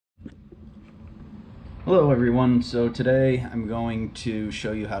Hello everyone, so today I'm going to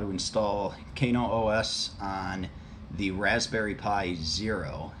show you how to install Kano OS on the Raspberry Pi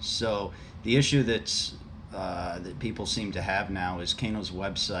Zero. So the issue that people seem to have now is Kano's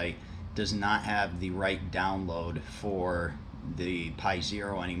website does not have the right download for the Pi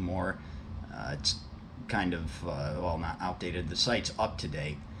Zero anymore. It's kind of, well, not outdated, the site's up to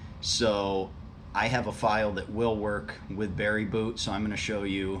date. So I have a file that will work with Berry Boot, so I'm going to show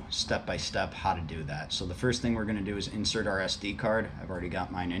you step by step how to do that. So the first thing we're going to do is insert our SD card. I've already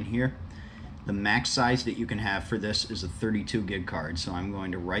got mine in here. The max size that you can have for this is a 32 gig card, so I'm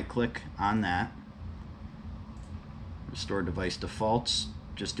going to right click on that, restore device defaults,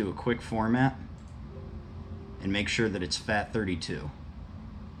 just do a quick format, and make sure that it's FAT32.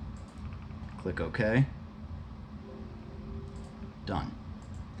 Click OK. Done.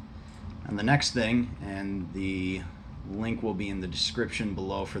 And the next thing, and the link will be in the description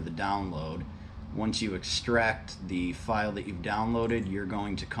below for the download, once you extract the file that you've downloaded, you're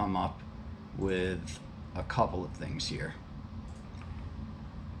going to come up with a couple of things here.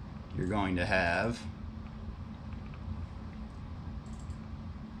 You're going to have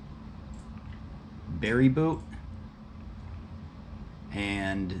Berry Boot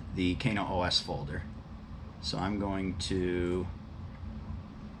and the Kano OS folder. So I'm going to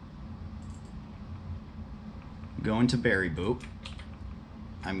go into Berry Boot.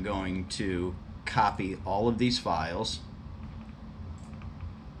 I'm going to copy all of these files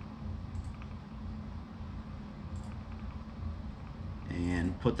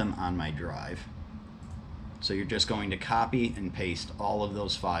and put them on my drive. So you're just going to copy and paste all of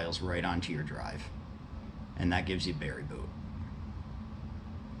those files right onto your drive, and that gives you Berry Boot.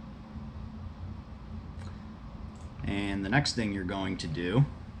 And the next thing you're going to do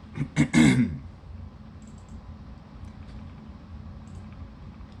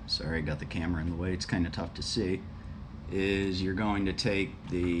sorry, I got the camera in the way, it's kind of tough to see, is you're going to take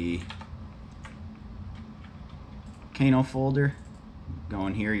the Kano folder, go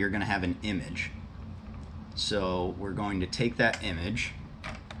in here, you're going to have an image. So we're going to take that image,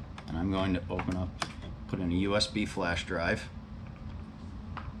 and I'm going to open up, put in a USB flash drive.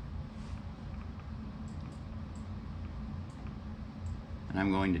 And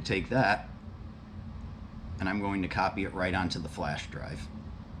I'm going to take that, and I'm going to copy it right onto the flash drive.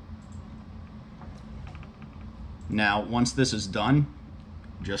 Now, once this is done,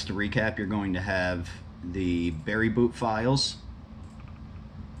 just to recap, you're going to have the Berry Boot files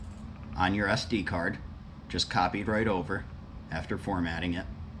on your SD card, just copied right over after formatting it.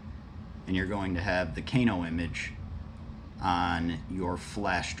 And you're going to have the Kano image on your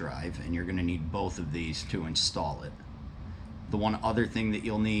flash drive, and you're going to need both of these to install it. The one other thing that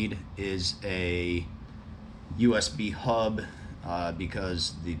you'll need is a USB hub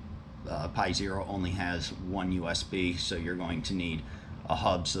because the Pi Zero only has one USB, so you're going to need a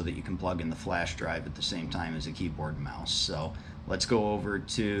hub so that you can plug in the flash drive at the same time as a keyboard and mouse. So let's go over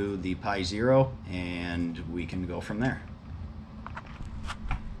to the Pi Zero and we can go from there.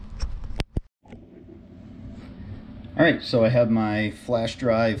 Alright, so I have my flash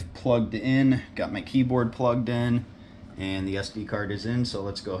drive plugged in, got my keyboard plugged in, and the SD card is in, so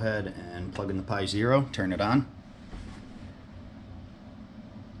let's go ahead and plug in the Pi Zero, turn it on.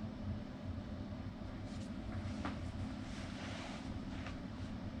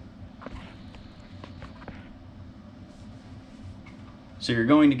 So you're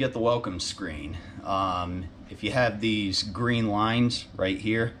going to get the welcome screen. If you have these green lines right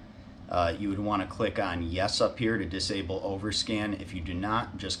here, you would want to click on yes up here to disable Overscan. If you do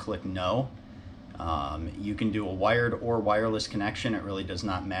not, just click no. You can do a wired or wireless connection. It really does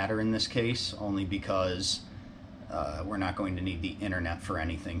not matter in this case, only because we're not going to need the internet for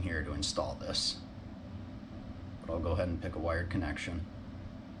anything here to install this. But I'll go ahead and pick a wired connection,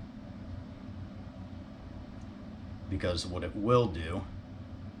 because what it will do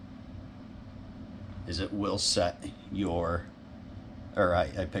is it will set your, or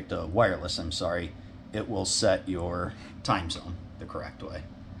I picked a wireless, I'm sorry, it will set your time zone the correct way.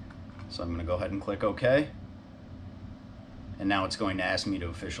 So I'm going to go ahead and click OK. And now it's going to ask me to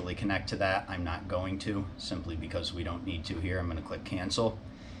officially connect to that. I'm not going to, simply because we don't need to here. I'm going to click cancel.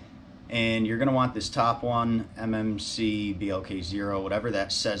 And you're going to want this top one, MMC BLK0, whatever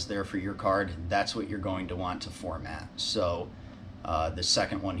that says there for your card, that's what you're going to want to format. So the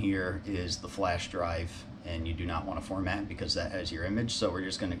second one here is the flash drive, and you do not want to format because that has your image. So we're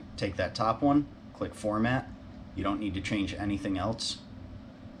just going to take that top one, click format. You don't need to change anything else.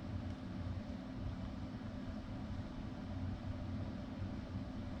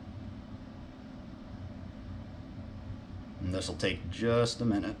 And this will take just a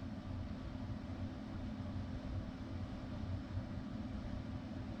minute.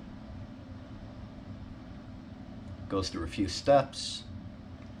 Goes through a few steps.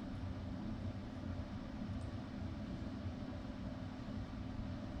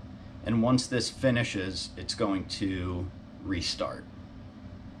 And once this finishes, it's going to restart.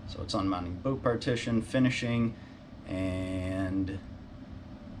 So it's unmounting boot partition, finishing, and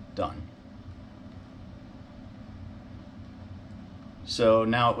done. So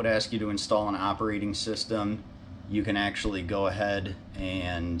now it would ask you to install an operating system. You can actually go ahead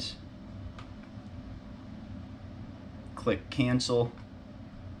and click cancel.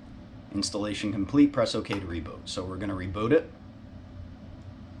 Installation complete, press OK to reboot. So we're going to reboot it.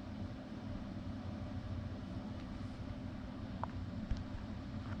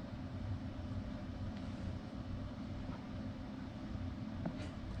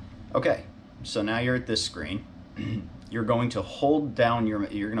 Okay, so now you're at this screen. You're going to hold down you're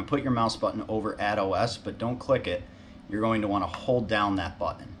going to put your mouse button over Add OS, but don't click it. You're going to want to hold down that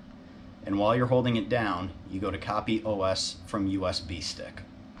button. And while you're holding it down, you go to Copy OS from USB stick.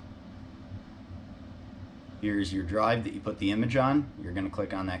 Here's your drive that you put the image on. You're going to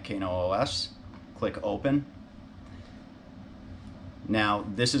click on that Kano OS, click Open. Now,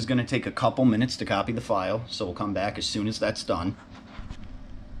 this is going to take a couple minutes to copy the file, so we'll come back as soon as that's done.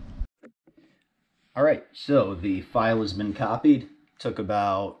 Alright, so the file has been copied. Took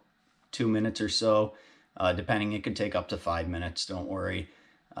about 2 minutes or so. Depending, it could take up to 5 minutes, don't worry.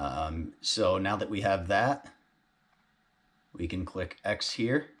 So now that we have that, we can click X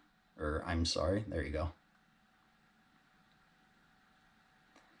here, or I'm sorry, there you go.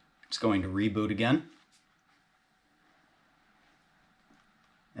 It's going to reboot again.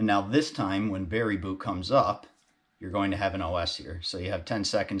 And now this time, when Berry Boot comes up, you're going to have an OS here. So you have 10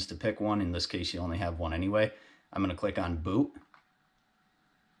 seconds to pick one. In this case, you only have one anyway. I'm going to click on Boot.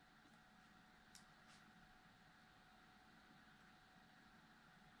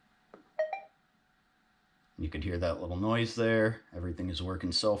 You could hear that little noise there. Everything is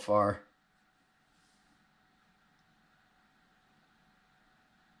working so far.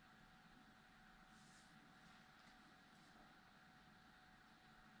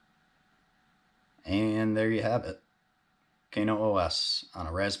 And there you have it. Kano OS on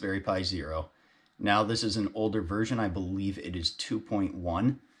a Raspberry Pi Zero. Now this is an older version. I believe it is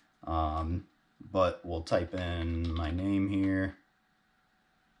 2.1. But we'll type in my name here,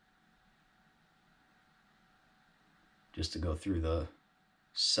 just to go through the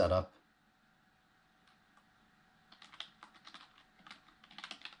setup.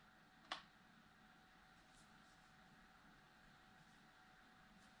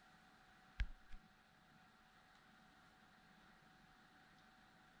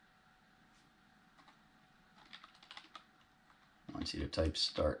 I want you to type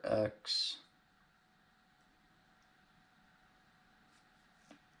start X.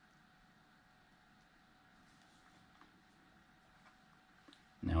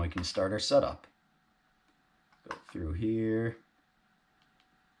 Now we can start our setup. Go through here.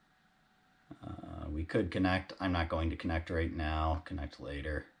 We could connect. I'm not going to connect right now. Connect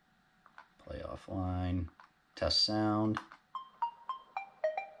later. Play offline. Test sound.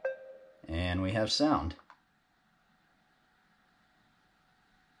 And we have sound.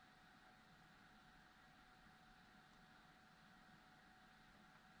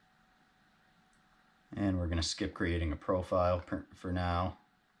 And we're going to skip creating a profile for now.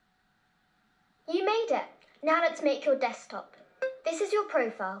 You made it! Now let's make your desktop. This is your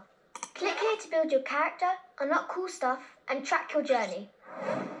profile. Click here to build your character, unlock cool stuff, and track your journey.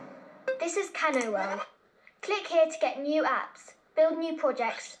 This is Kano World. Click here to get new apps, build new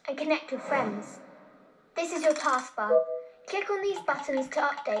projects, and connect with friends. This is your taskbar. Click on these buttons to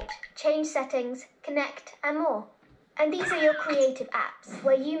update, change settings, connect, and more. And these are your creative apps,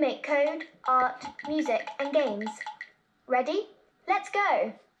 where you make code, art, music, and games. Ready? Let's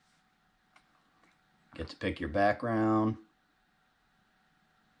go! Get to pick your background.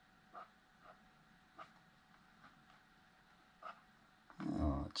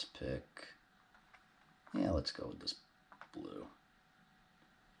 Oh, let's pick, let's go with this blue.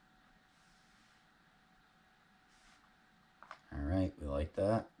 All right, we like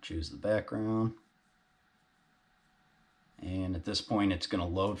that. Choose the background. And at this point, it's going to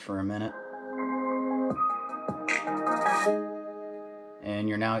load for a minute. And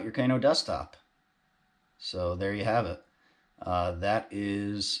you're now at your Kano desktop. So there you have it. That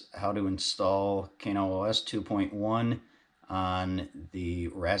is how to install Kano OS 2.1 on the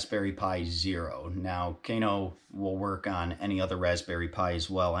Raspberry Pi Zero. Now, Kano will work on any other Raspberry Pi as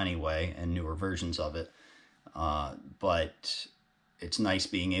well anyway, and newer versions of it. But it's nice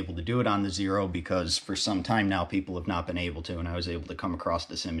being able to do it on the Zero, because for some time now people have not been able to, and I was able to come across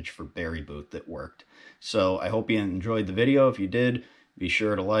this image for Berry Boot that worked. So I hope you enjoyed the video. If you did, be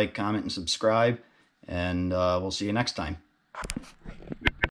sure to like, comment, and subscribe, and we'll see you next time.